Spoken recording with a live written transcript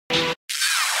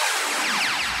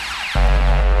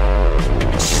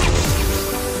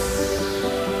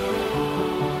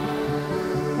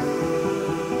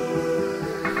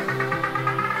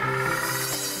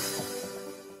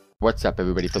What's up,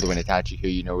 everybody? FTWitachi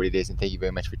here. You know what it is, and thank you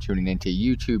very much for tuning in to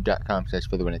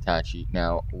youtube.com/FTWitachi.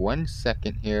 Now, 1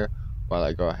 second here while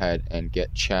I go ahead and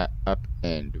get chat up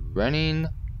and running.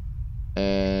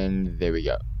 And there we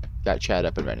go. Got chat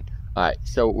up and running. Alright,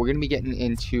 so we're going to be getting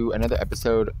into another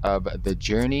episode of The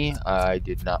Journey. I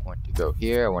did not want to go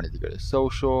here. I wanted to go to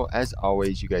social. As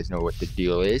always, you guys know what the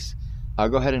deal is. I'll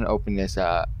go ahead and open this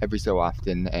every so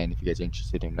often, and if you guys are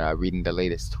interested in reading the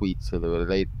latest tweets or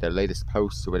the latest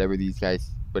posts or whatever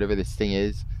this thing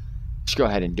is, just go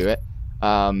ahead and do it.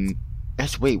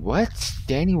 Wait, what?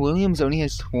 Danny Williams only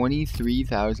has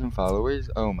 23,000 followers?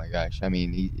 Oh my gosh! I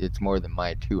mean, it's more than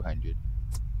my 200.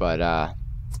 But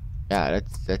yeah,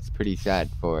 that's pretty sad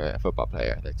for a football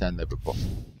player that's on Liverpool.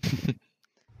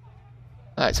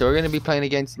 Alright, so we're going to be playing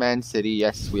against Man City.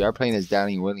 Yes, we are playing as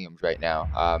Danny Williams right now.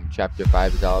 Chapter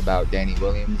 5 is all about Danny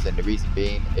Williams, and the reason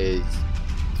being is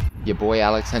your boy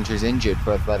Alex Hunter's injured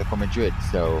for Atletico Madrid,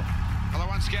 so... Hello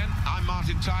once again, I'm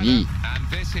Martin Tyler, and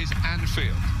this is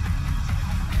Anfield.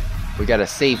 We got to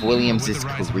save Williams'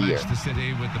 career. The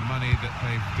City with the money that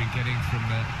they've been getting from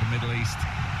the Middle East.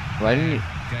 Why didn't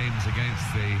games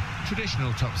against the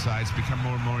traditional top sides become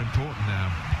more and more important now?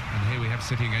 And here we have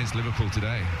City against Liverpool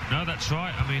today. No, that's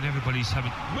right. I mean, everybody's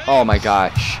having... Oh my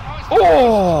gosh.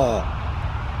 Oh!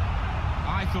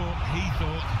 I thought he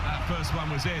thought that first one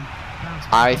was in.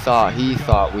 I thought he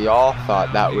thought. We all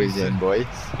thought that was in, boys.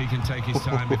 He can take his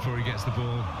time before he gets the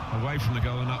ball away from the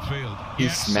goal and upfield. He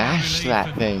smashed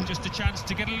that thing. Just a chance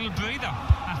to get a little breather.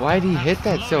 Why did he hit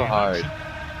that so hard?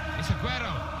 It's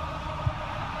Aguero.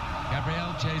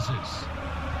 Gabriel Jesus.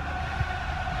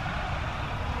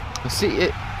 See,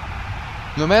 it.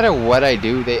 No matter what I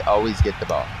do, they always get the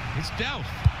ball. It's Delph.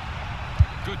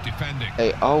 Good defending.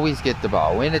 They always get the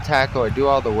ball. Win a tackle or do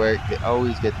all the work, they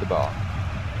always get the ball.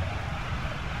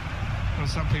 Well,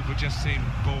 some people just seem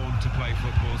born to play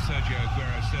football. Sergio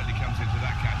Aguero certainly comes into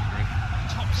that category.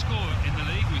 Top scorer in the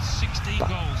league with 16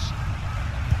 goals.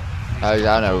 I was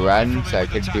on a run, so I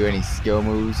couldn't do any skill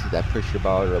moves because I pushed the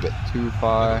ball a little bit too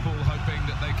far. Liverpool hoping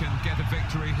that they can get a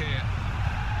victory here.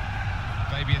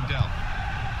 Fabian Delph.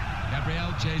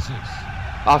 Gabriel Jesus.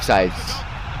 Offsides.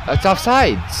 That's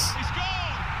offsides. He's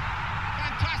gone.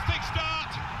 Fantastic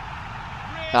start.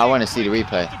 Really I want to see the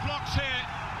replay.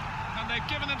 And they've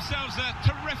given themselves a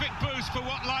terrific boost for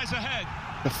what lies ahead.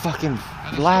 The fucking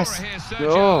last.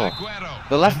 Oh,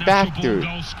 the left back dude.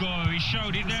 Goal scorer, he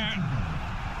showed it there.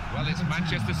 Well, it's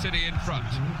Manchester City in front.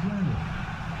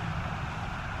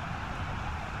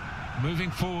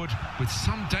 Moving forward with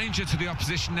some danger to the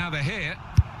opposition now they're here.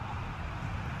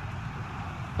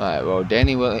 Alright, well,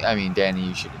 Danny,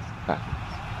 you should have.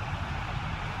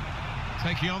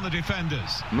 Taking on the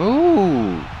defenders.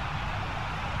 Move!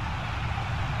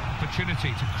 Opportunity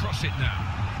to cross it now.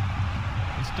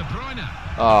 It's De Bruyne.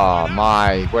 Oh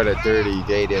my, what a dirty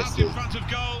day this is. In front of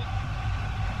goal.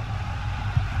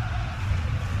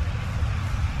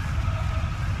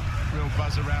 Real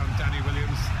buzz around Danny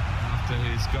Williams after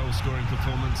his goal-scoring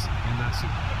performance in that.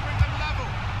 Bring them level.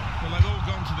 Well, they've all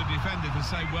gone to the defender to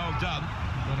say well done.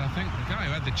 But I think the guy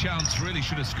who had the chance really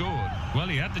should have scored. Well,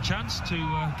 he had the chance to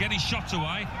get his shot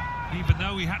away, even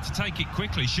though he had to take it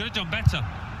quickly. Should have done better.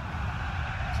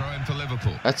 Throw in for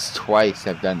Liverpool. That's twice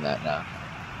I've done that now.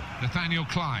 Nathaniel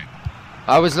Klein.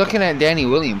 I was looking at Danny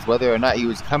Williams, whether or not he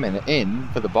was coming in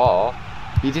for the ball.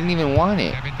 He didn't even want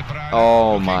it.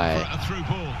 Oh my. A through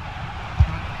ball.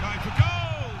 Going for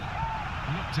goal.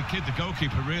 Not to kid the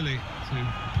goalkeeper, really, to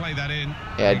play that in.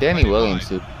 Yeah, Danny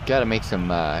Williams, you gotta make some,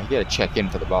 you gotta check in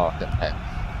for the ball sometimes.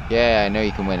 Yeah, I know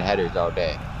you can win headers all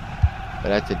day, but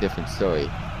that's a different story.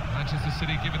 Manchester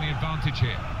City given the advantage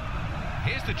here.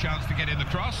 Here's the chance to get in the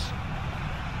cross.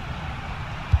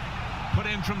 Put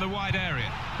in from the wide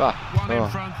area. One in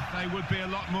front, they would be a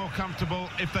lot more comfortable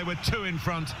if they were two in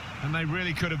front, and they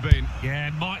really could have been.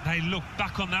 Yeah, Mike, they look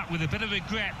back on that with a bit of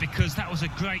regret because that was a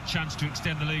great chance to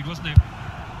extend the lead, wasn't it?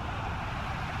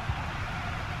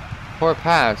 Poor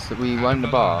pass, we won the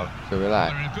ball, so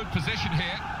relax. They're in a good position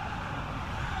here.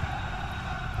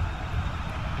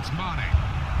 It's Mane.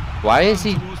 Why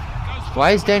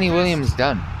is Danny Williams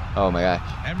done? Oh my gosh.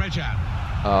 Emre Can.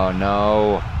 Oh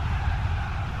no.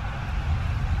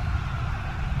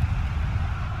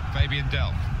 Fabian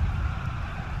Delph.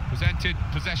 Presented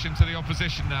possession to the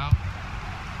opposition now.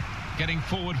 Getting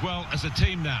forward well as a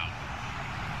team now.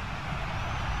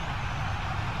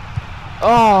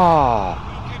 Oh.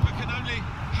 Goalkeeper can only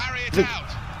parry it out.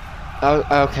 Oh,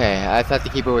 okay. I thought the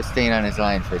keeper was staying on his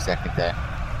line for a second there.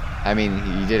 I mean,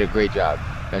 he did a great job.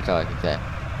 That's all I can say.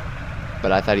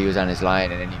 But I thought he was on his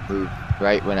line, and then he moved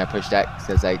right when I pushed X.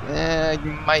 I was like,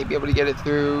 you might be able to get it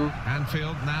through.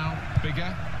 Anfield now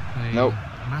bigger. Nope.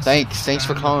 Thanks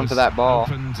for calling for that ball.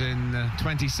 Opened in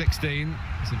 2016.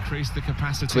 It's increased the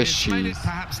capacity. Swiss it's made it cheese.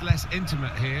 perhaps less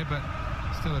intimate here, but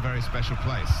still a very special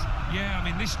place. Yeah, I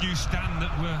mean, this new stand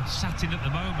that we're sat in at the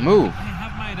moment, Move. they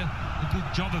have made a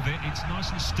good job of it. It's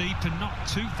nice and steep and not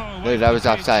too far away. Dude, that was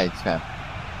offside, man.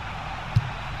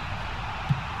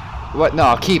 What?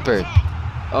 No, keeper.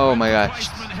 Oh my gosh.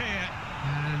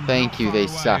 Thank you, they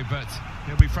suck. But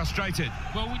he'll be frustrated.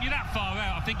 Well, when you're that far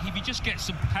out, I think if you just get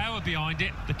some power behind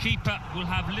it, the keeper will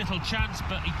have little chance,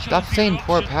 but he chose Stop the saying other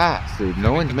poor option. pass, dude.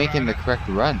 No one's making the correct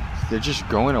runs. They're just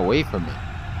going away from it.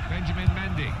 Benjamin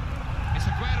Mendy. It's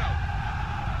Aguero.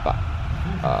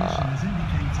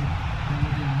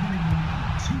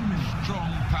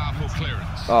 Strong, powerful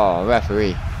clearance. Oh,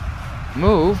 referee.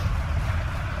 Move.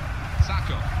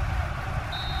 Sacco.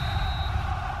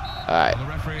 Alright. The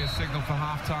referee has signalled for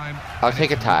half-time. I'll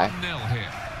take a tie. 1-0 here.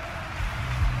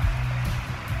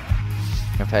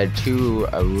 I've had two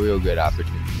real good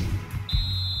opportunities.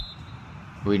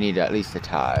 We need at least a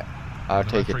tie. I'll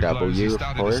take a W, of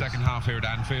course. The second half here at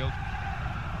Anfield.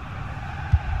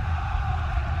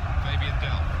 Fabian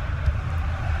Delph.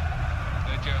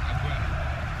 Sergio Aguero.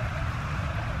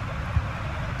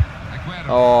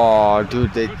 Oh,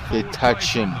 dude, they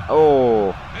touching.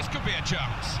 Oh, This could be a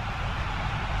chance.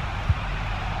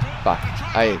 fuck. It's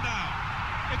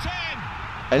in.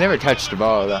 I never touched the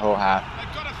ball the whole half.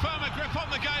 They've got a firmer grip on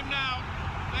the game now.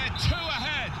 They're 2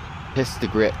 ahead. Piss the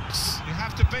grips. You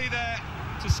have to be there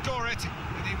to score it,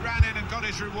 and he ran in and got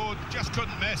his reward, just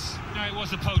couldn't miss. No, it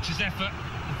was a poacher's effort.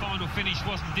 The final finish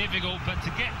wasn't difficult, but to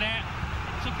get there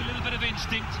took a little bit of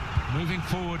instinct. Moving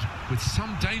forward with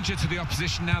some danger to the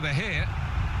opposition now they're here.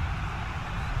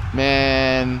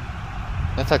 Man,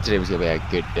 I thought today was gonna be a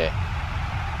good day.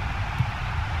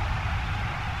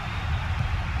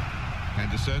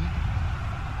 Henderson.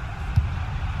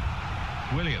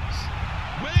 Williams.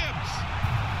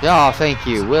 Oh, thank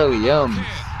you, Williams,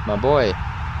 my boy.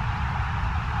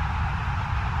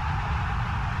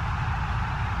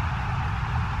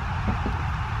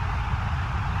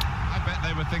 I bet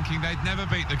they were thinking they'd never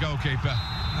beat the goalkeeper.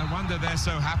 No wonder they're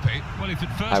so happy. Well, if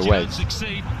at first you don't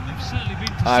succeed, they've certainly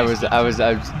been persistent. I was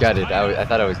gutted. I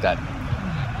thought I was done.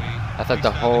 I thought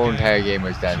the whole entire game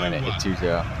was done when it hit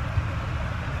 2-0.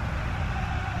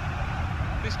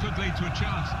 This could lead to a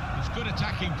chance. It's good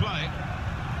attacking play.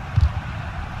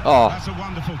 Oh, That's a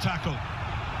wonderful tackle.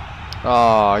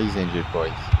 oh, he's injured,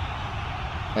 boys.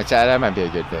 That might be a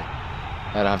good thing.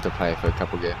 I don't have to play for a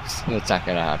couple games. It's not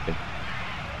gonna happen.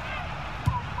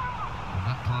 And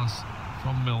that pass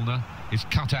from Milner is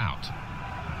cut out.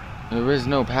 There is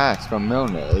no pass from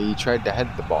Milner. He tried to head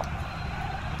the ball.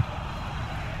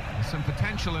 There's some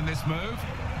potential in this move.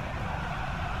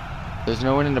 There's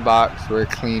no one in the box. We're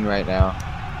clean right now.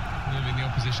 Moving the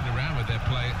opposition around with their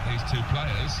play, these two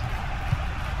players.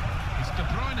 It's De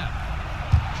Bruyne.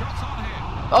 Shots on here.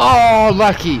 Oh,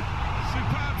 lucky.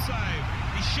 Superb save.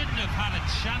 He shouldn't have had a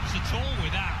chance at all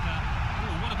with that.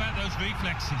 What about those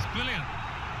reflexes? Brilliant.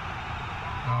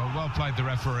 Oh, well played, the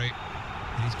referee.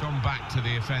 He's gone back to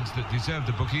the offence that deserved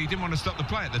the bookie. He didn't want to stop the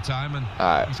play at the time, and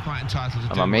he's quite entitled to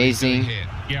do I'm what he's doing amazing. here.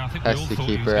 Yeah, I think That's we all the thought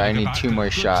he was keeper. gonna I go need back, 2 but more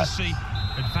good shots. To see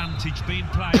advantage being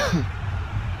played.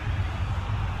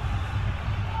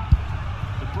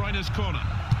 De Bruyne's corner.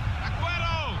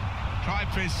 Aguero! Tried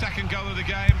for his second goal of the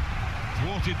game.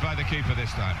 Thwarted by the keeper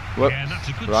this time. Whoop. Yeah, and that's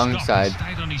a good Wrong stop. side. He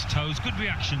stayed on his toes. Good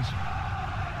reactions.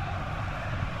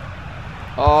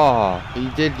 Oh, he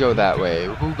did go that way.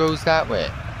 Who goes that way?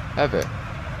 Ever.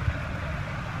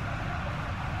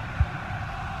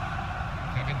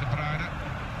 Kevin De Bruyne.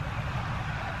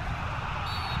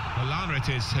 Lallana it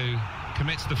is who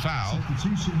commits the foul.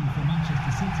 Substitution for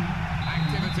Manchester City.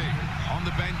 Activity on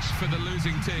the bench for the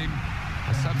losing team.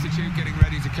 A substitute getting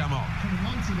ready to come on. Coming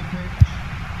onto the pitch.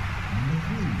 Number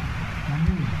 3,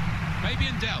 Camille.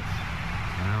 Fabian Delph.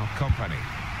 Now Company.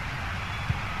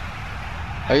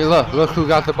 Hey, look who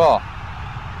got the ball.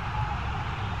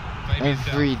 Fabian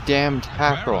Every Delph. damn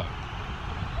tackle.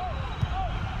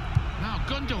 Now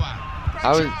Gundogan. I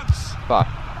was, Chance. fuck.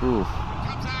 Ooh.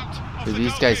 Comes out off Dude, the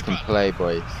these guys can goalkeeper. play,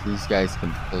 boys. These guys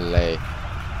can play.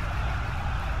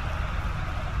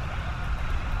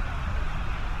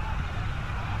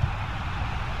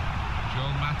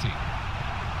 Joel Matty.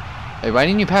 Hey, why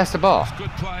didn't you pass the ball?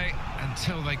 Good play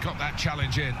until they got that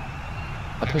challenge in.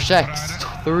 I pushed X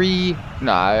 3.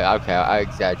 No, okay, I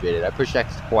exaggerated. I pushed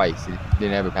X twice. They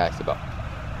never passed the ball.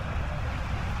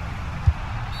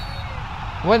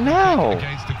 What now?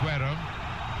 Against Aguero.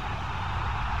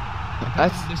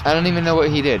 I don't even know what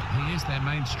he did. He is their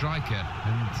main striker,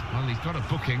 and well, he's got a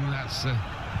booking. That's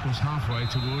was halfway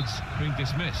towards being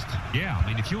dismissed. Yeah, I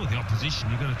mean, if you're the opposition,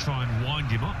 you're going to try and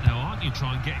wind him up now, aren't you?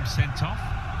 Try and get him sent off.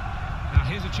 Now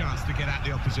here's a chance to get at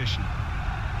the opposition.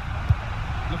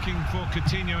 Looking for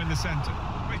Coutinho in the centre.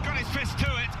 He's got his fist to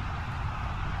it.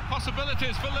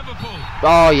 Possibilities for Liverpool.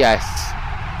 Oh, yes.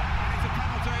 It's a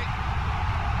penalty.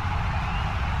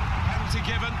 Penalty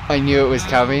given. I knew it was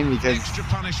coming because extra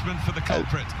punishment for the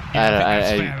culprit.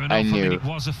 I knew. It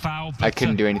was a foul, but I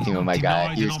couldn't do anything with my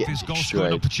guy. He was getting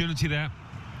destroyed. Opportunity there.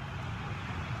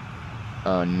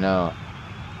 Oh no.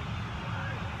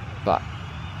 But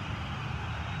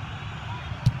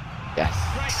yes.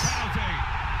 Great penalty.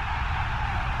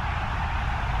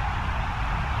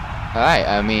 Alright,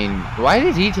 I mean, why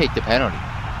did he take the penalty?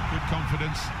 Good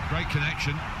confidence, great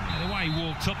connection. Yeah, the way he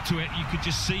walked up to it, you could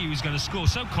just see he was going to score.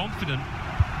 So confident.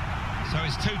 So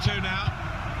it's 2-2 now.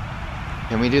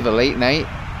 Can we do the late night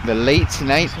Saw the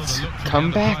look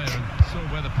from comeback? the other player and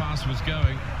saw where the pass was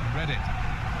going and read it.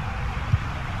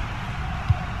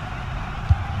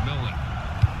 Milner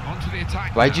onto the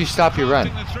attack. Why'd you stop your run?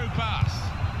 The through pass.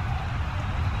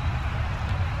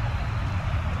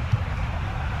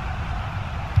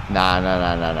 Nah.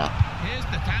 Here's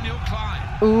Nathaniel Klein.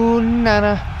 Ooh,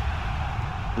 nana.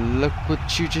 Look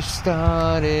what you just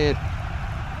started.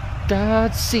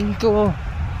 Got 5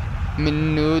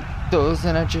 minutos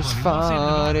and I just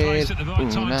farted. Ooh,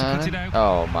 nana.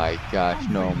 Oh my gosh,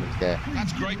 no one was there.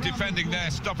 That's great defending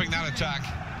there, stopping that attack.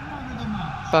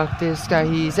 Fuck this guy,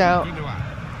 he's out. Gundogan.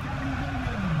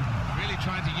 Really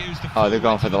trying to use the Oh, they're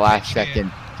going for the last pitch here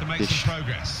second. to make This- some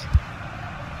progress.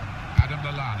 Adam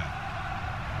Lallana.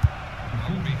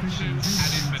 Will be 2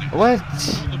 added minutes. What?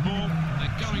 The ball,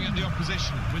 they're going at the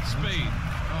opposition with speed.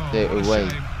 Oh, They're what a away.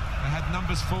 shame. They had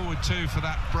numbers forward too for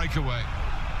that breakaway.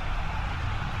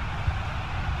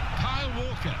 Kyle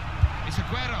Walker. It's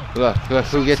Aguero. Look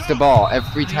who gets the ball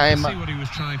every You time. can see what he was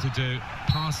trying to do.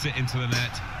 Passed it into the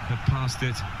net, but passed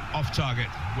it off target,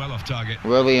 well off target.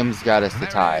 Williams got us the There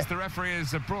it tie. is. The referee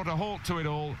has brought a halt to it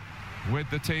all, with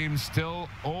the team still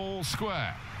all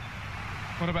square.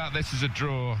 What about this as a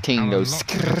draw? Tingo Alan, lots of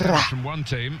scrap. attacks from one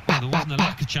team. Well, there wasn't a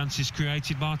lack of chances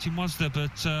created, Martin, was there?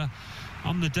 But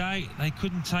on the day, they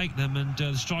couldn't take them, and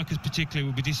the strikers particularly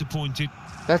will be disappointed.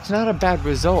 That's not a bad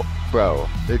result, bro.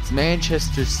 It's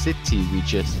Manchester City we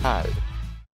just had.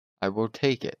 I will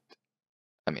take it.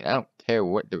 I mean, I don't care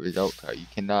what the results are. You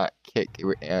cannot kick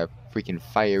freaking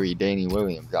fiery Danny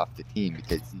Williams off the team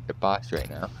because he's the boss right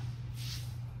now.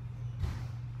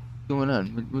 What's going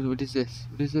on? What is this?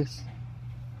 What is this?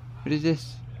 What is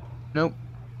this? Nope.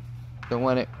 Don't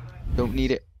want it. Don't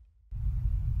need it.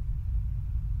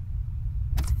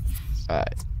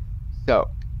 Alright. So,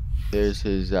 there's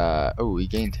his, oh, he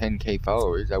gained 10k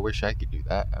followers. I wish I could do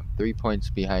that. I'm 3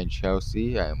 points behind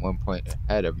Chelsea. I am 1 point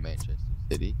ahead of Manchester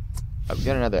City. I've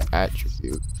got another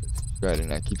attribute. So let's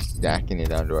and I keep stacking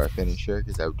it onto our finisher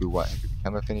because I do want him to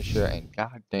become a finisher and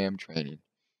goddamn training.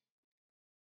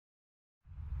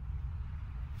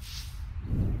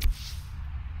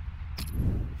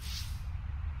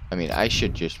 I mean, I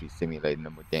should just be simulating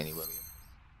them with Danny Williams.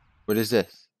 What is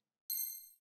this?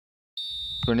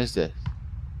 Which one is this?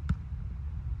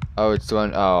 Oh, it's the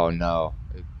one. Oh, no.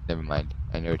 Never mind.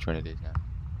 I know which one it is now.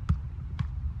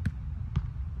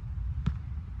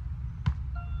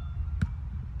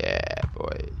 Yeah,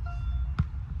 boys.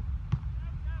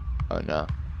 Oh, no.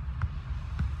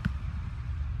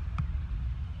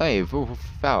 Hey,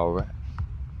 foul.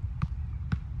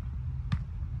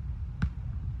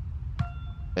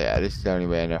 Yeah, this is the only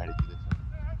way I know how to do this one.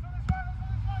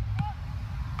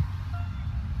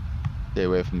 Stay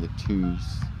away from the twos.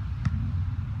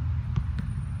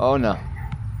 Oh no.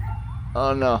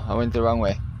 Oh no, I went the wrong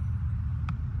way.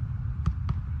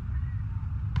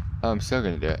 Oh, I'm still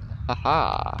gonna do it.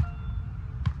 Haha.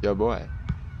 Yo boy.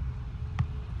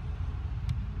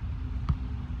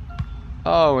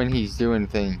 Oh, and he's doing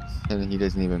things and he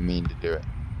doesn't even mean to do it.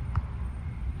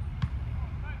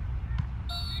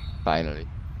 Finally.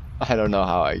 I don't know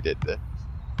how I did this.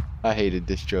 I hated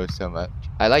this show so much.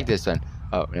 I like this one.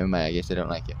 Oh, never mind. I guess I don't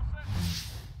like it.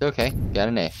 It's okay. Got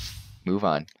an A. Move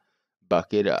on.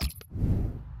 Buck it up.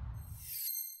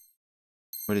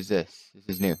 What is this?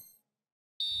 This is new.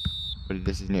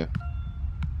 This is new.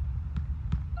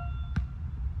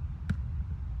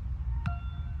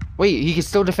 Wait, he can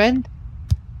still defend?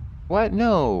 What?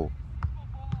 No.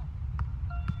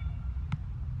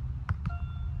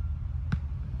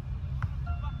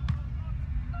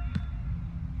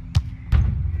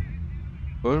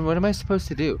 What am I supposed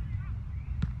to do?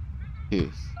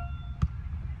 Use.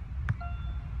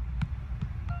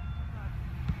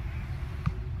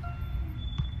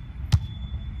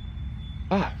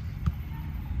 Ah.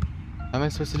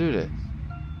 supposed to do this?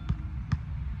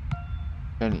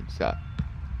 I need to stop.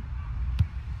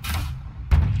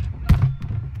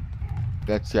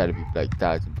 That's gotta be like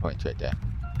 1,000 points right there.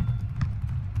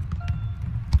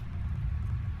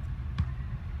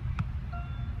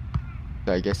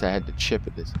 So I guess I had to chip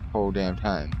it this whole damn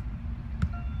time.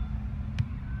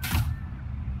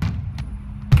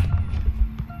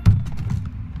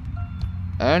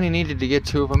 I only needed to get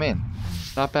 2 of them in.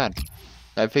 Not bad.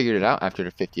 I figured it out after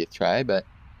the 50th try, but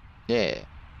yeah.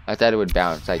 I thought it would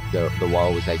bounce, like the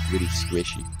wall was like really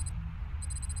squishy.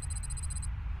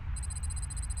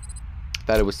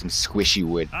 Thought it was some squishy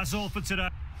wood. That's all for today.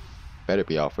 Better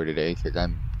be all for today, because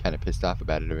I'm kind of pissed off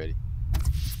about it already.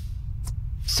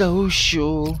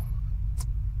 Social.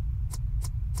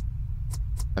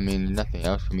 I mean, nothing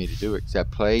else for me to do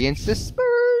except play against the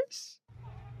Spurs.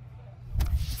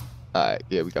 Alright,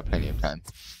 yeah, we got plenty of time.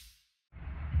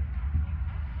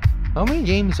 How many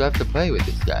games do I have to play with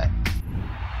this guy?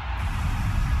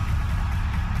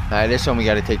 Alright, this one we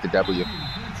gotta take the W.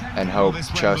 And hope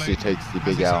Chelsea takes the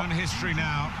big L. History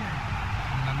now.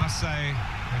 And I must say,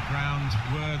 the ground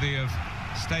worthy of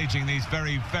staging these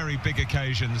very, very big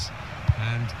occasions.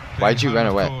 And why'd you run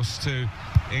away? Of course, to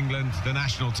England, the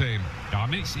national team. I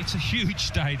mean, it's a huge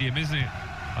stadium, isn't it?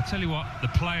 I'll tell you what, the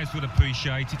players would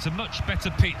appreciate. It's a much better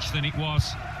pitch than it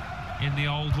was in the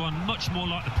old one. Much more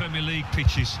like the Premier League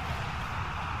pitches.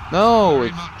 No,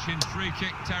 very much in free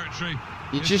kick territory.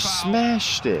 You just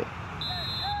smashed it.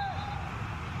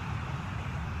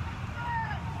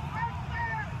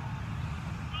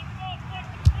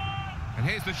 And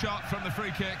here's the shot from the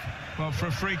free kick. Well, for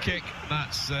a free kick,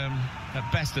 that's at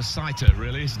best a sighter,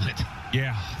 really, isn't it?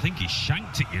 Yeah, I think he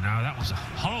shanked it, you know. That was a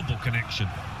horrible connection.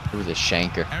 It was a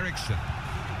shanker. Eriksson.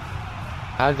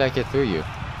 How did that get through you?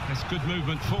 There's good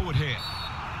movement forward here.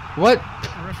 What?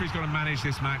 The referee's got to manage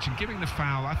this match, and giving the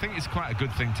foul, I think, is quite a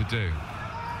good thing to do.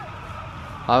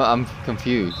 I'm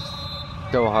confused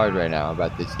so hard right now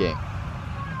about this game.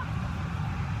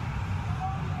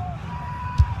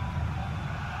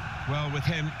 Well, with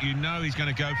him, you know he's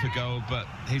going to go for goal, but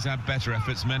he's had better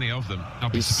efforts, many of them. I'll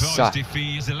be surprised if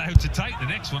he is allowed to take the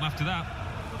next one after that.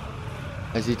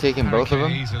 Has he taken both of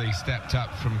them? Easily stepped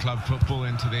up from club football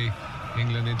into the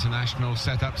England international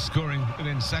setup, scoring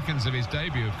within seconds of his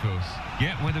debut, of course.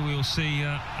 Yeah, whether we'll see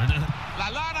another...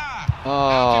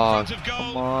 Oh,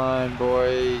 come on,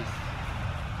 boys.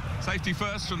 Safety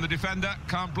first from the defender,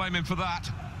 can't blame him for that.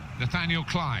 Nathaniel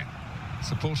Klein,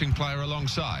 supporting player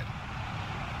alongside.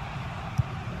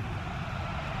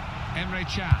 Emre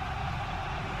Can.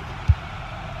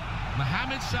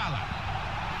 Mohamed Salah.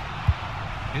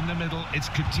 In the middle, it's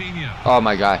Coutinho. Oh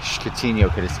my gosh,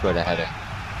 Coutinho could have scored a header.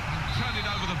 Turn it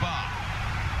over the bar.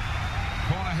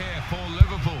 Corner here for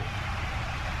Liverpool.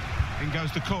 In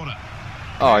goes the corner.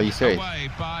 Oh, are you serious? Away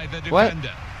by the What?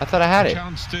 defender. I thought I had it.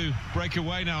 Chance to break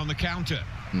away now on the counter.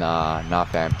 Nah,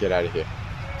 fam. Get out of here.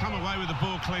 Come away with the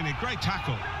ball cleanly. Great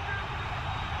tackle.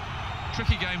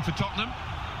 Tricky game for Tottenham.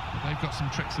 But they've got some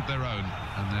tricks of their own,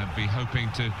 and they'll be hoping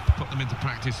to put them into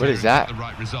practice. What is that? The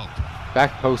right result.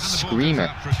 Back post screamer.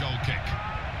 For a goal kick.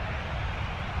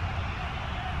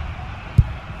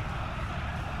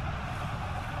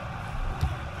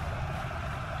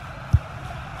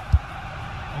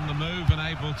 On the move and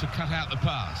able to cut out the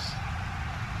pass.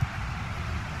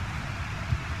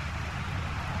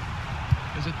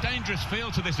 There's a dangerous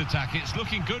feel to this attack. It's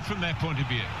looking good from their point of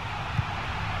view.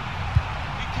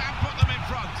 He can put them in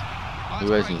front. Oh, He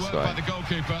wasn't great work by scoring. the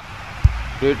goalkeeper.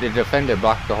 Dude, the defender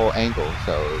blocked the whole angle,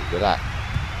 so relax.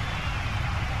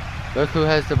 Look who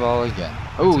has the ball again.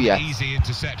 Oh, It's yeah. an easy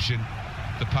interception.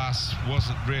 The pass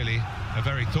wasn't really a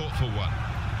very thoughtful one.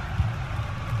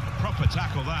 Proper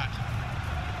tackle that.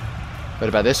 What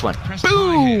about this one? Pressed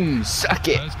high here. Boom! Suck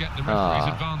it! Those get the referee's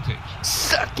Ah. advantage.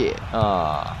 Suck it!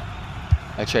 Ah.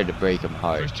 I tried to break him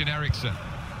hard. Christian Eriksen.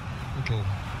 Little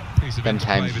piece of Sometimes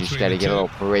interplay you just between gotta the get a two.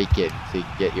 little break it to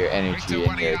get your energy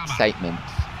and your Wanyama. excitement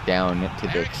down to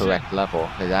the Eriksen. correct level.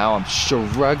 Because now I'm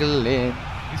struggling.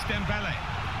 It's Dembele.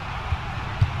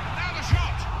 Now the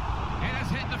shot. It has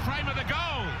hit the frame of the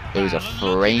goal. It was a Well, and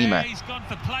looking framer. there, he's gone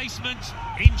for placement,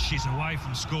 inches away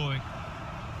from scoring.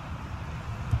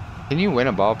 Can you win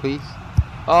a ball, please?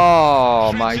 Oh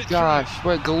Shreds my it through. gosh,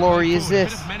 what glory is A bit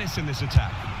this? of menace in this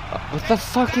attack. What the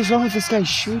fuck is wrong with this guy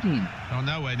shooting? Oh,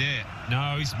 nowhere near.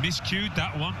 No, he's miscued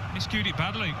that one. Miscued it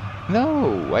badly.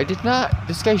 No, I did not.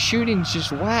 This guy's shooting's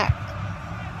just whack.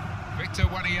 Victor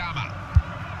Wanyama.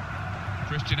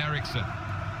 Christian Eriksen.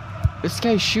 This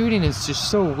guy's shooting is just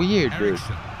so weird, dude.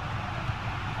 Eriksen.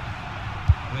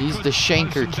 They He's could the pose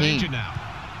shanker some danger king. now.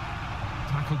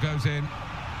 Tackle goes in.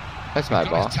 That's my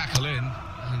Got ball. his tackle in,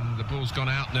 and And the ball's gone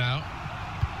out now.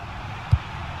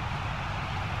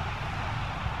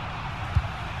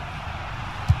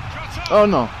 Oh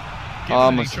no.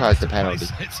 Almost caused the penalty.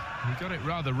 He got it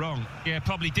rather wrong. Yeah,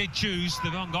 probably did choose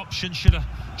the wrong option. Should have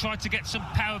tried to get some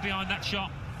power behind that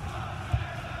shot.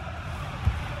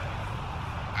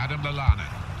 Adam Lallana.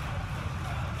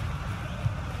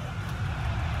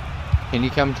 Can you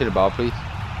come to the ball, please?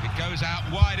 It goes out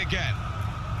wide again.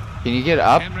 Can you get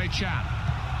up? Emre Can.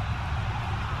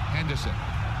 Henderson.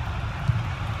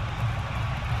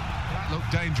 That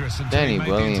looked dangerous until Danny he made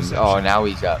Williams. the Oh, interception. now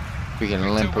he's up. Freaking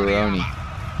Limperoni.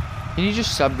 Can you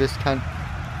just sub this cunt?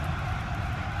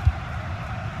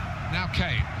 Now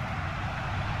Kane.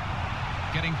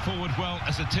 Getting forward well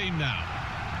as a team now.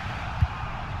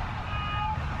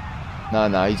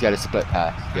 No, he's got a split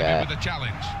pass. Yeah. Yeah. With the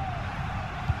challenge.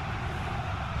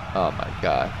 Oh my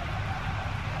god.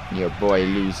 Your boy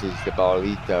loses the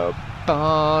ballito.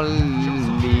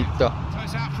 Ballito. So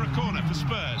it's out for a corner for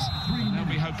Spurs. They'll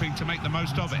be hoping to make the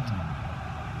most of it.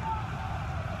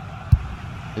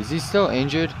 Is he still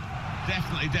injured?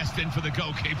 Definitely destined for the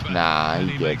goalkeeper. Nah, and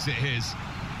he's he good. makes it his.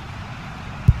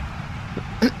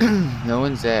 No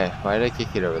one's there. Why did I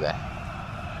kick it over there?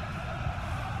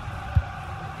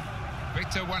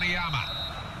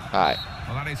 FTWitachiPlays. Alright.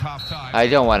 Well, that is half time. I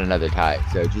don't want another tie,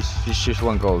 so just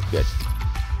one goal is good.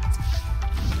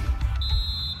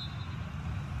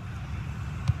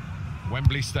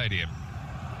 Wembley Stadium.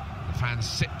 The fans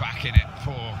sit back in it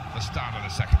for the start of the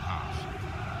second half.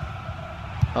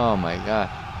 Oh my god.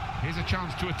 Here's a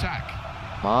chance to attack.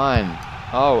 Come on.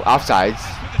 Oh, offsides.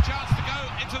 With a chance to go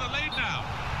into the lead now.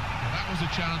 Well, that was a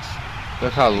chance.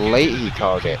 Look how late he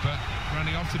called it.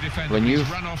 Running off the defender. When you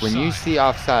offside. see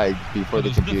offside before the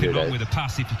There's computer nothing wrong does. with the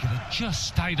pass. If he could have just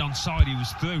stayed onside, he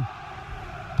was through.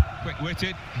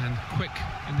 Quick-witted and quick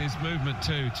in his movement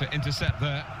too to intercept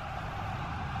there.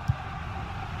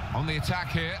 On the attack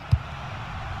here.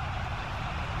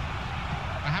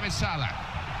 Mohamed Salah.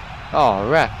 Oh,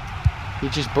 ref. He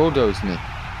just bulldozed me.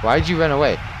 Why'd you run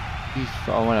away?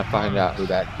 I want to find out who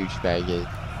that douchebag is.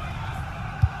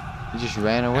 He just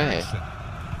ran away. Eriksen.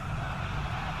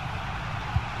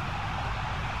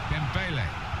 Dembele.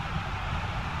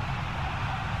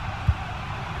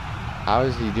 How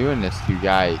is he doing this to you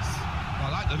guys?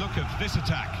 Well, I like the look of this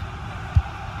attack.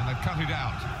 And they've cut it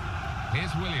out.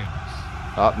 Here's Williams.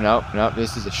 Oh, nope,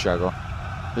 this is a struggle.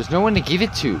 There's no one to give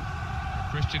it to.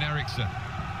 Christian Eriksen.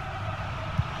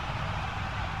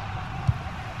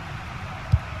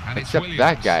 And it's Except Williams.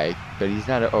 that guy, but he's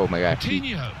not a... Oh my god.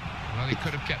 Coutinho. Well, he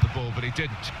could have kept the ball, but he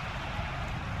didn't.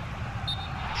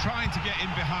 Trying to get in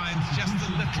behind just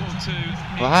a little too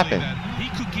easily. What happened? Then. He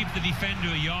could give the defender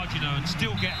a yard, you know, and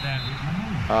still get there.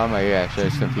 Oh my gosh, I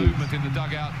was confused. Movement in the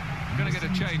dugout. We're going to get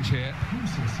a change here.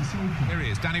 Here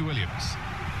he is, Danny Williams.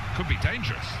 Could be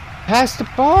dangerous. Pass the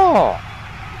ball!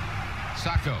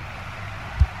 Sacco.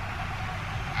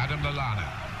 Adam Lallana.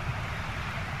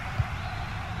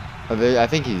 Oh, I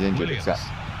think he's injured. Williams.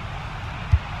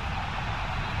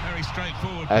 Very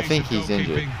straightforward. I piece think of he's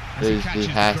injured. goalkeeping as He catches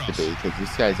the has to cross. be, because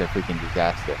this guy's a freaking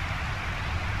disaster.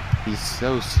 He's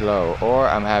so slow. Or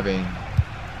I'm having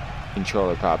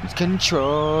controller problems.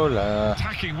 Controller!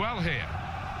 Attacking well here.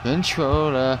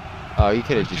 Controller! Oh, you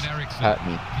could have just Christian Eriksen. cut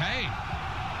me. Hey.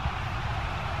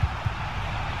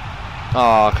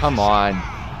 Oh, come on.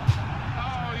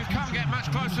 Oh, you can't get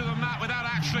much closer than that without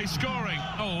actually scoring.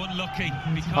 Oh, unlucky.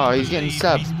 He can't Oh, he's getting believe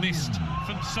subbed. He's missed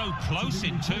from so close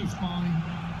in too.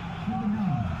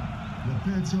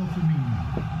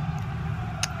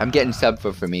 I'm getting sub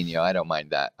for Firmino. I don't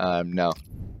mind that. No.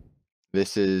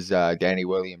 This is Danny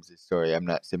Williams' story. I'm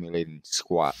not simulating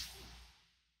squat.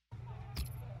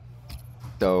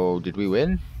 So, did we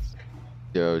win?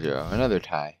 0-0. Another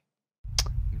tie.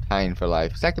 I'm tying for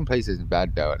life. Second place isn't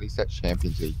bad, though. At least that's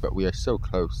Champions League. But we are so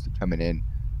close to coming in.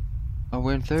 Oh,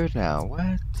 we're in third now.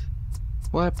 What?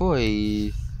 What,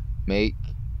 boys? Make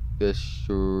the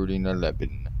shooting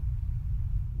 11.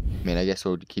 I mean, I guess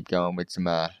we'll keep going with some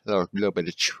little bit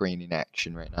of training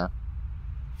action right now.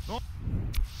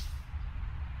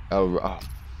 Oh.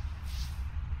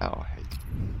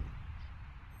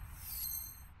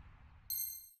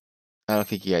 I don't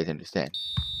think you guys understand.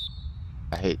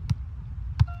 I hate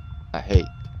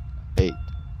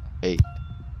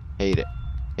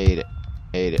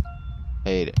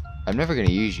it. I'm never gonna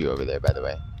use you over there, by the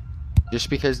way. Just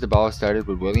because the ball started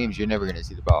with Williams, you're never gonna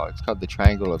see the ball. It's called the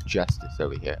triangle of justice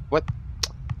over here. What?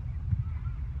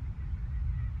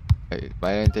 Wait,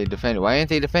 why aren't they defending? Why aren't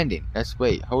they defending?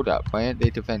 Wait, hold up. Why aren't they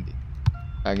defending?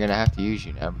 I'm gonna have to use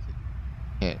you now because you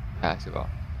can't pass the ball.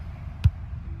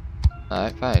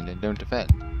 Alright, fine, then don't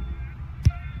defend.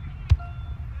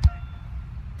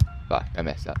 Fuck, I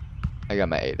messed up. I got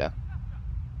my A though.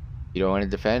 You don't want to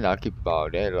defend? I'll keep the ball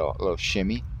there. A little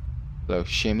shimmy. A little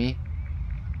shimmy.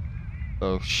 A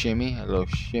little shimmy. A little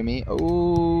shimmy.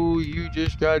 Oh, you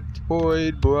just got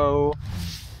toyed, bro.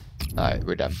 Alright,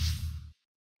 we're done.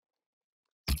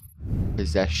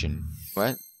 Possession.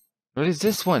 What? What is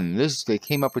this one? They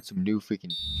came up with some new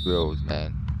freaking drills,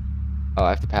 man. Oh,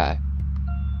 I have to pass.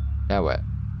 Now what?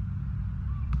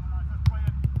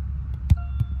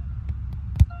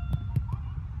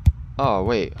 Oh,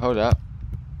 wait, hold up.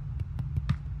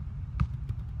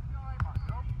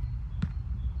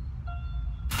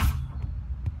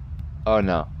 Oh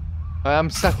no. I'm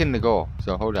stuck in the goal,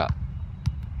 so hold up.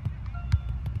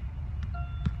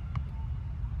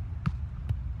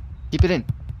 Keep it in.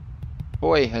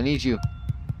 Boy, I need you.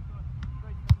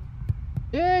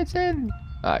 Yeah, it's in.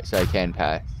 Alright, so I can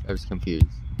pass. I was confused.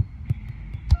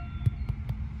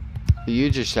 So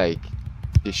you just like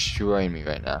destroying me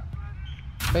right now.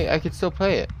 Wait, I can still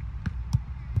play it.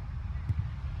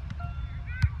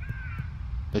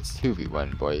 It's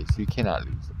 2v1, boys. You cannot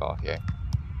lose the ball here.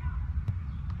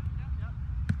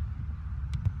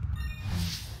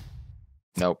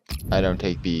 Nope, I don't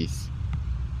take B's.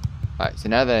 Alright, so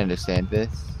now that I understand this,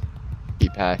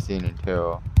 keep passing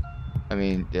until, I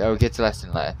mean, it gets less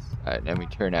and less. Alright, then we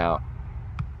turn out,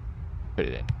 put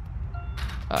it in.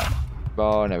 Alright,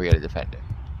 ball, now we gotta defend it.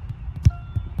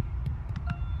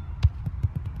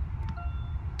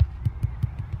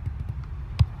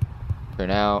 Turn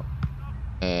out,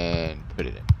 and put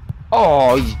it in.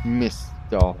 Oh, you missed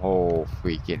the whole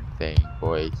freaking thing,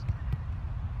 boys.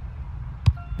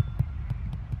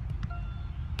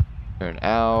 Turn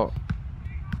out.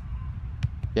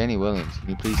 Danny Williams, can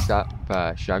you please stop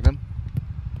shotgun?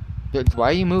 Why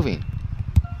are you moving?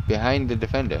 Behind the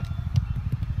defender.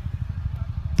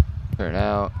 Turn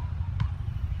out.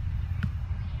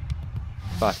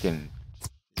 Fucking.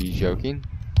 Are you joking?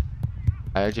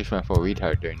 I just went full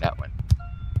retard during that one.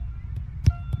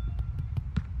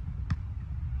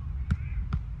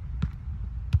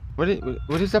 What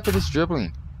is up with this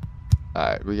dribbling?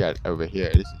 Alright, we got it over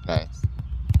here. This is nice.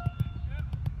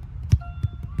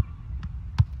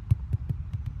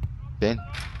 Then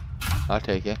I'll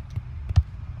take it.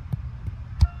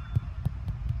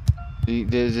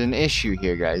 There's an issue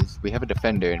here, guys. We have a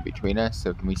defender in between us,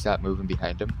 so can we stop moving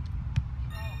behind him?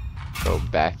 Go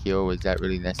back heel. Was that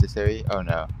really necessary? Oh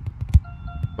no.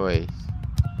 Boys.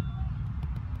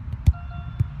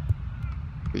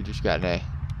 We just got an A.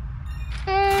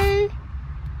 Hey!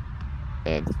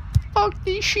 And fuck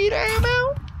this shit,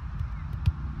 ammo!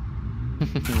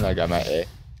 I got my A.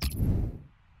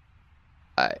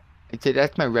 I'd say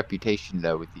that's my reputation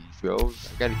though with these drills.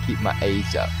 I gotta keep my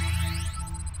A's up.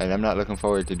 And I'm not looking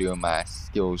forward to doing my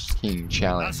Skills King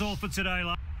challenge. That's all for today,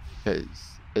 lad. Because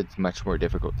it's much more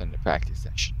difficult than the practice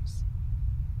sessions.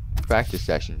 Practice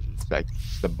sessions is like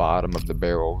the bottom of the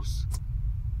barrels.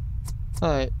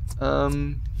 Alright,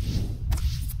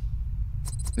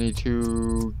 need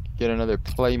to get another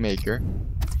playmaker.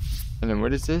 And then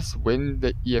what is this? Win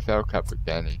the EFL Cup with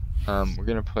Danny. We're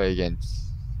gonna play against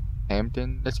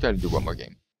Hampton. Let's try to do one more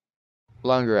game.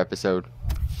 Longer episode,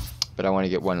 but I want to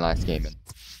get one last game in.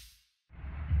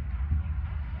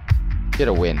 Get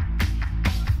a win.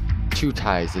 2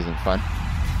 ties isn't fun.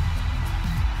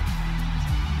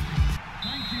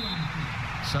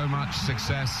 So much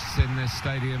success in this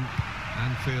stadium,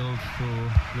 Anfield,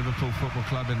 for Liverpool Football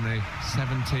Club in the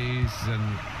 70s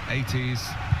and 80s.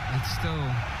 It's still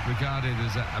regarded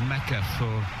as a mecca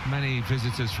for many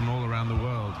visitors from all around the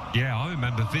world. Yeah, I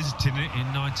remember visiting it in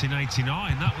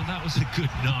 1989. That was a good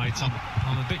night.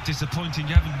 I'm a bit disappointed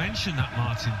you haven't mentioned that,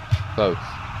 Martin. Close.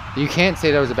 You can't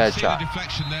say that was a bad shot. The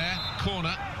deflection there,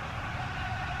 corner.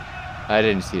 I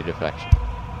didn't see a deflection.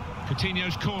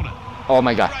 Coutinho's corner. Oh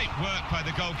my god. Great work by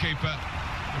the goalkeeper.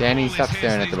 Danny, stop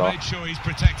staring at the ball. Made sure he's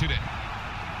protected it.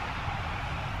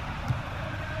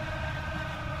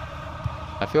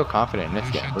 I feel confident in this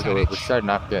game. We're starting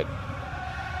off good.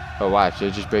 Oh watch,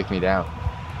 they just break me down.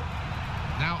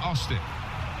 Now Austin.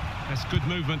 That's good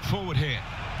movement forward here.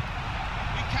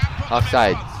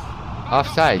 Offsides.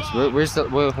 Offsides.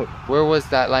 Where was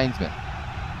that linesman?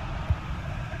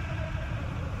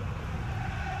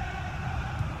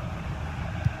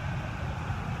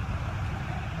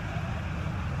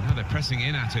 Now they're pressing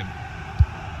in at him.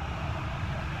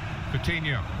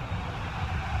 Coutinho.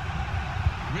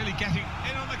 Really getting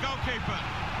in on the goalkeeper.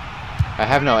 I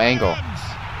have no angle. Well, he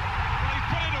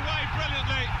put it away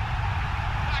brilliantly.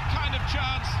 That kind of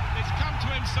chance, it's come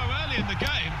to him so early in the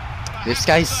game. This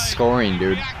guy's scoring,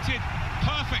 dude. Reacted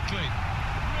perfectly.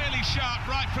 Really sharp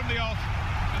right from the off.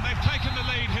 And they've taken the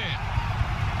lead here.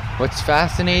 What's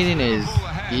fascinating is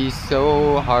he's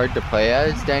so hard to play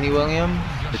as, Danny Williams.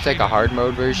 It's like a hard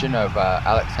mode version of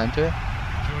Alex Hunter.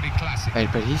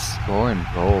 But he's scoring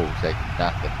goals like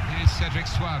nothing. Here's Cedric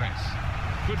Suarez.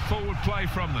 Good forward play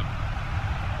from them.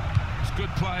 It's good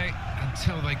play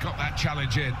until they got that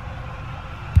challenge in.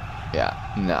 Yeah,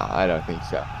 no, I don't think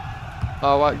so.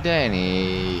 Oh, what,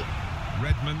 Danny?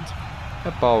 Redmond.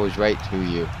 That ball was right to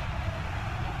you.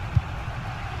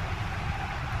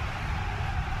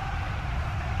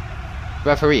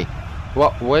 Referee,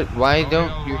 what, why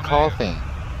don't you call things?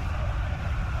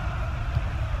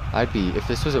 I'd be, if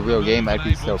this was a real game, I'd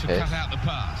be so pissed. Cut out the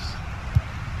pass.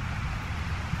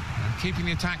 And keeping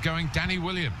the attack going, Danny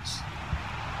Williams.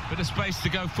 Bit of space to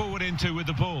go forward into with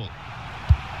the ball.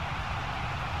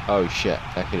 Oh shit,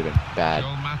 that could have been bad.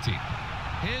 Joel Matip.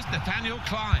 Here's Nathaniel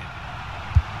Klein.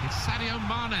 It's Sadio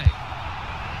Mane.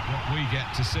 What we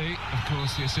get to see, of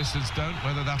course, the assistants don't.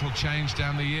 Whether that'll change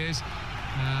down the years,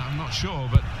 I'm not sure.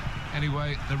 But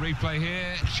anyway, the replay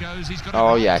here shows he's got.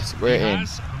 Oh yes, we're in.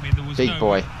 I mean, there was Big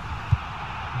boy.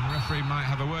 And the referee might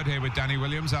have a word here with Danny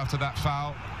Williams after that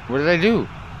foul. What did I do?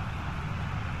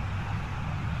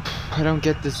 I don't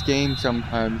get this game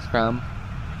sometimes, fam.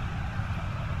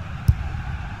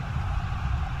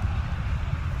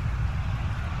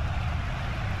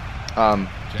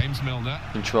 James Milner.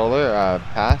 Controller,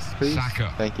 pass, please.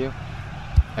 Saka. Thank you.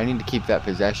 I need to keep that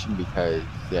possession because,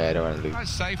 yeah, I don't want to lose.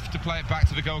 It's safe to play it back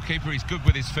to the goalkeeper. He's good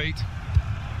with his feet.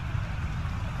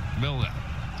 Milner.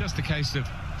 Just a case of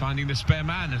finding the spare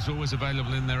man is always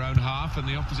available in their own half, and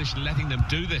the opposition letting them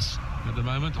do this at the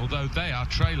moment, although they are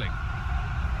trailing.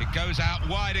 It goes out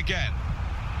wide again.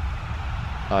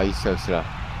 Oh, he's so slow.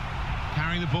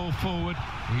 Carrying the ball forward.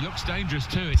 He looks dangerous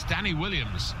too. It's Danny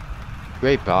Williams.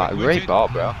 Great ball,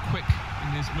 bro. Quick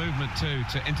in his movement too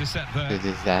to intercept there. The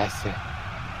disaster.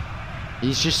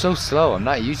 He's just so slow. I'm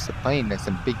not used to playing as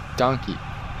some big donkey.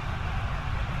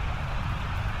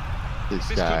 This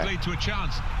guy. Could lead to a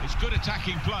chance. It's good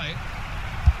attacking play.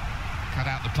 Cut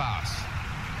out the pass.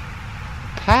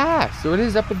 Pass? What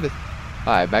is up with the...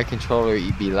 Alright, my controller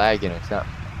he'd be lagging or something.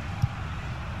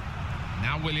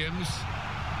 Now Williams.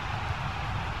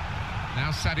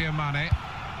 Now Sadio Mane.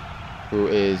 Who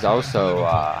is also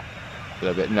a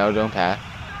little bit... No, don't pass.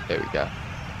 There we go.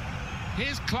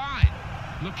 Here's Klein.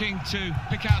 Looking to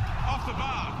pick out off the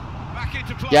bar. Back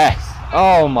into play. Yes.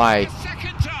 Oh my...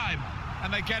 Second time.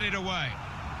 And they get it away.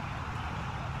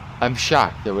 I'm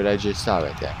shocked at what I just saw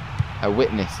right there. I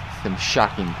witnessed some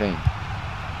shocking things.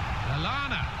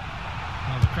 Lallana.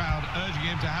 Well, the crowd urging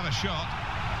him to have a shot.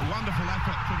 A wonderful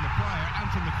effort from the player and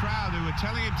from the crowd who were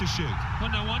telling him to shoot. Well,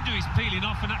 no wonder he's peeling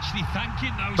off and actually thanking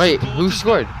those Wait, supporters. who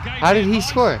scored? How did he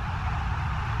score?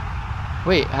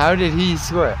 Wait, how did he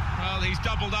score? Well, he's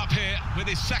doubled up here with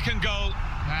his second goal,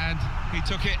 and he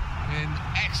took it in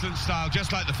excellent style,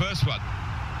 just like the first one.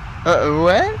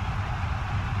 What?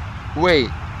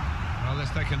 Wait. Well, let's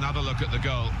take another look at the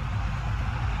goal.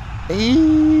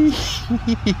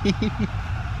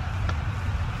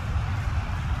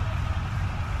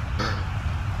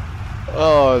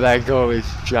 Oh, that goal is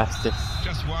justice.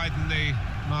 Just widen the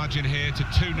margin here to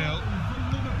 2-0.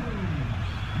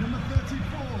 Number 34,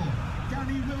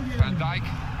 Danny Williams. Van Dijk.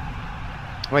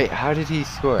 Wait, how did he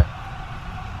score?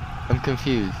 I'm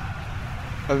confused.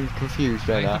 I'm confused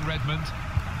right Nathan now. Redmond.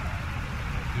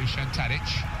 Dusan Tadic.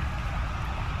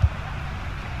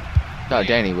 Oh,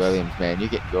 Danny Williams, man, you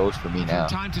get goals for me now.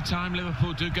 From time to time,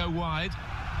 Liverpool do go wide.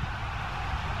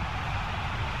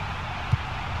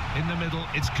 In the middle,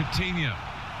 it's Coutinho.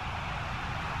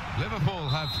 Liverpool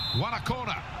have won a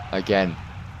corner. Again.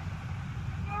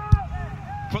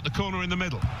 Put the corner in the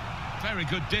middle. Very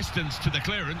good distance to the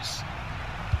clearance.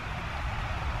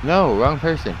 No, wrong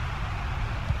person.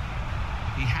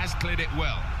 He has cleared it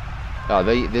well. Oh,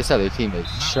 this other team is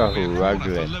so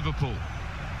rugged. Liverpool.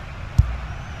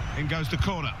 In goes the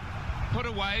corner. Put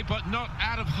away, but not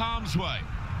out of harm's way.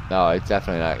 No, it's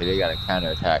definitely not. They got a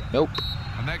counter-attack. Nope.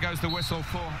 And there goes the whistle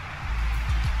for...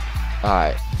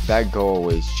 Alright, that goal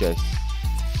was just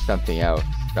something else.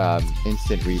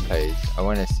 Instant replays. I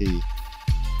want to see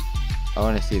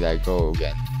that goal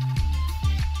again.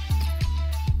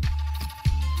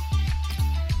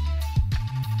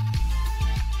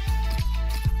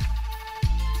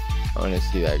 I want to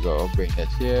see that goal. Bring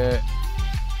this here.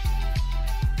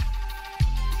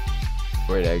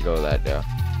 Where did I go that though?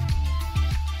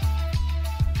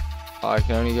 Oh, I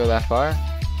can only go that far?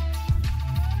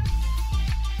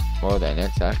 Well then,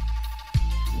 that's that.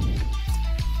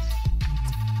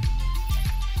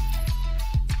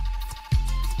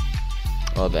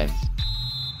 Well then.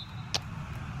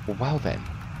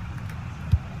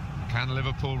 Can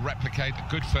Liverpool replicate a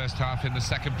good first half in the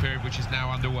second period, which is now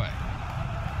underway?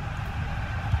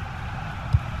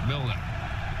 Milner.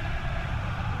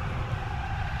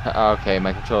 Okay,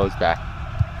 my controller's back.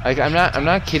 Like, I'm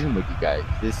not kidding with you guys.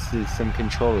 This is some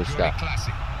controller stuff.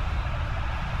 Classic.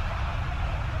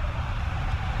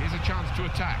 Here's a chance to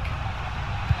attack.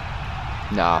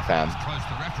 Nah, fam. Close.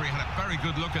 The referee had a very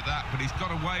good look at that, but he's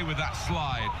got away with that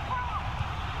slide.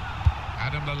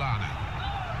 Adam Lallana.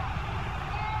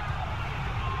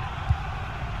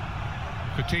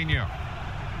 Coutinho.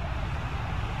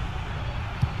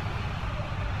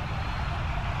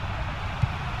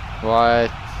 What?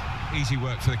 Easy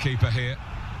work for the keeper here.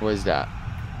 What is that?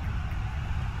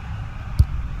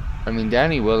 I mean,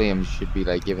 Danny Williams should be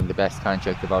like given the best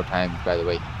contract of all time. By the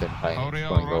way, he's been playing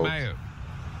scoring goals.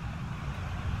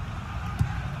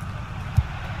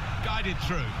 Guided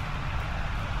through.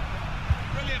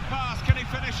 Brilliant pass. Can he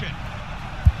finish it?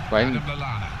 Adam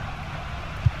Lallana.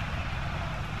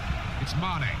 It's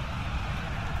Mane.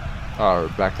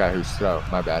 Oh, black guy who's slow.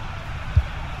 My bad.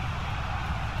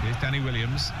 Here's Danny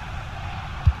Williams.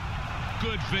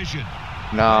 Good vision.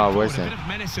 No, it wasn't. A bit of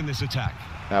menace in this attack.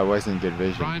 That wasn't good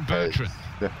vision. Ryan because Bertrand.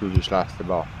 the who just lost the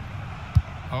ball.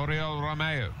 Oriol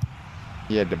Romeo.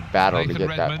 He had to battle Nathan to get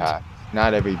Redmond. that pass.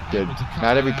 Not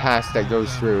every pass that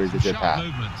goes through is a good pass.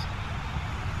 Movement.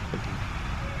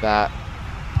 That.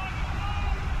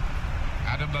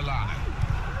 Adam Lallana.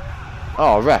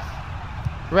 Oh, ref.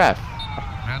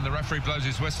 And the referee blows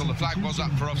his whistle. The flag was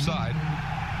up for offside.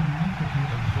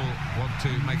 Liverpool want to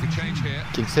make a change here.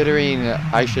 Considering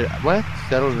I should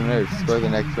settle the nerves, score the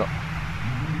next goal.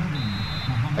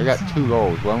 I got 2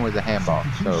 goals. One was a handball,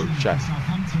 so check.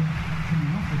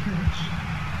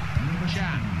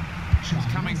 Can is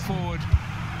coming forward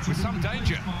with some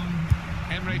danger.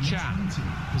 Emre Can.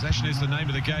 Possession is the name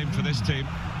of the game for this team.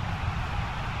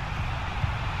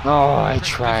 Oh, I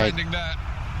tried. That.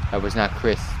 That was not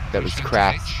Chris. That was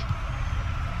Kraft.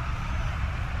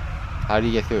 How do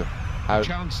you get through? How?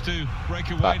 Chance to break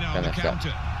away now on the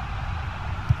counter.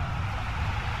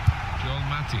 Joel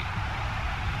Matty.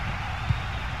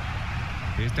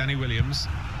 Here's Danny Williams.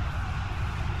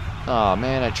 Oh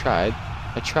man, I tried.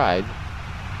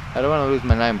 I don't want to lose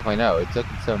my 9.0. It's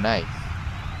looking so nice.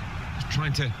 Just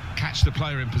trying to catch the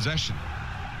player in possession.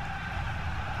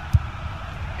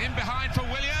 In behind for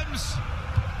Williams.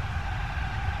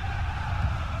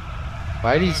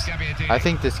 Why do you? I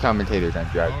think this commentator's on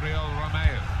drugs. Oriol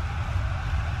Romeo.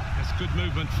 That's good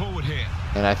movement forward here.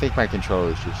 And I think my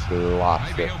controller's just lost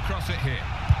Maybe it. he'll cross it here.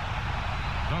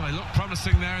 Well, they look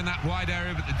promising there in that wide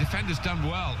area, but the defender's done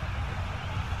well.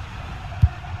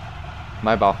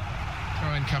 My ball.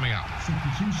 Throw-in coming up.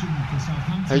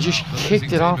 I just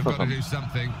kicked it off of him. him. Do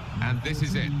something, and this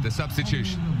is it, the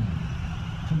substitution.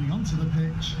 Coming onto the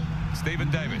pitch. Stephen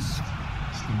Davis.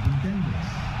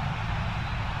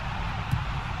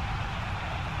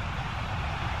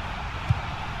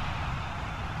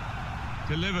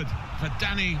 Delivered for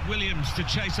Danny Williams to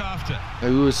chase after.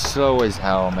 He was slow as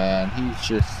hell, man. He's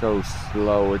just so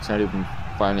slow. It's not even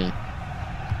funny.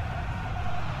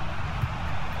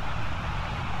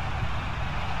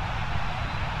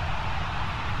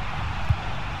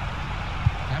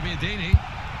 Gabbiadini.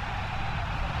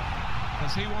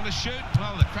 Does he want to shoot?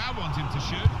 Well, the crowd want him to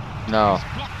shoot. No.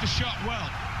 He's blocked the shot well.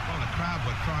 Well, the crowd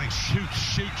were crying, shoot,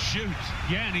 shoot, shoot.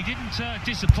 Yeah, and he didn't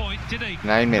disappoint, did he?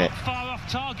 9 minutes. Not far off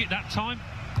target that time.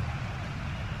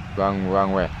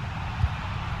 Wrong way.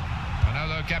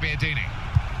 Manolo Gabbiadini.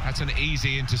 That's an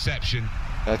easy interception.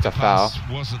 That's a foul. Pass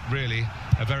wasn't really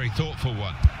a very thoughtful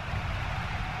one.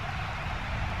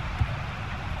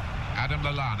 Adam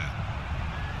Lallana.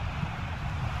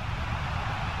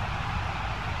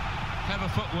 Clever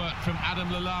footwork from Adam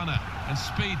Lallana, and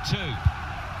speed too.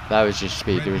 That was just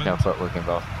speed. There was no footwork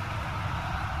involved.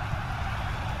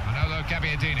 Manolo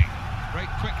Gabbiadini. Break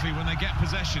quickly when they get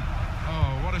possession.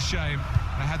 Oh, what a shame.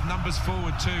 They had numbers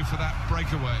forward too for that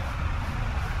breakaway.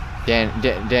 Danny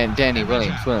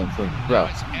Williams, bro.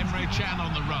 It's Emre Can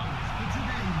on the run.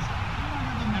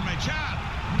 Emre Can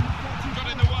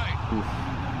got in the way. Oof.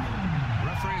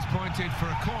 Referee is pointed for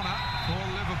a corner for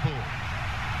Liverpool.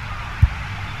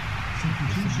 Some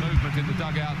movement in the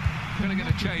dugout. Going to get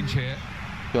a change here.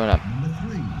 Going up.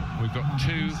 We've got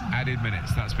 2 added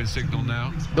minutes. That's been signalled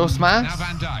now. Go smash. Now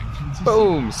Van Dijk.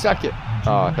 Boom. Suck it.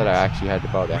 Oh, I thought I actually had the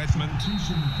ball there. Redmond.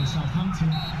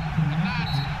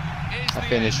 I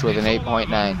finished with an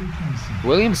 8.9.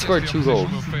 Williams scored 2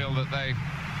 goals. Will feel that they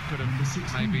could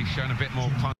have maybe shown a bit more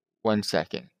punch. 1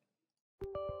 second.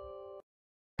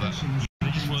 They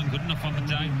just weren't good enough on the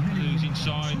day. Losing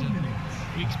side.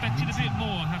 We expected a bit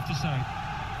more, I have to say.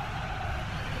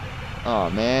 Oh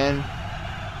man.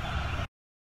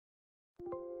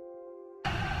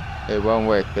 It won't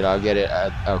work, but I'll get it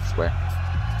elsewhere.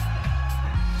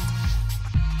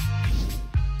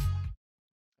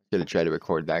 Should have tried to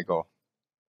record that goal.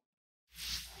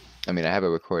 I mean, I have a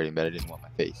recording, but I didn't want my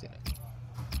face in it.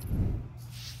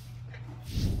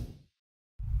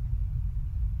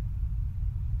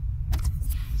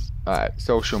 Alright,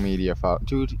 social media follow.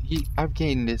 Dude, I've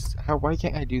gained this. Why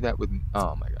can't I do that with,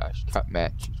 oh my gosh, cup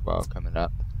match as well coming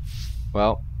up.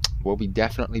 Well, we'll be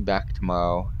definitely back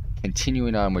tomorrow,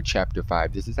 continuing on with chapter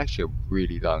 5. This is actually a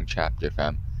really long chapter,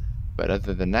 fam. But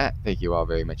other than that, thank you all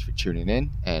very much for tuning in,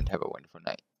 and have a wonderful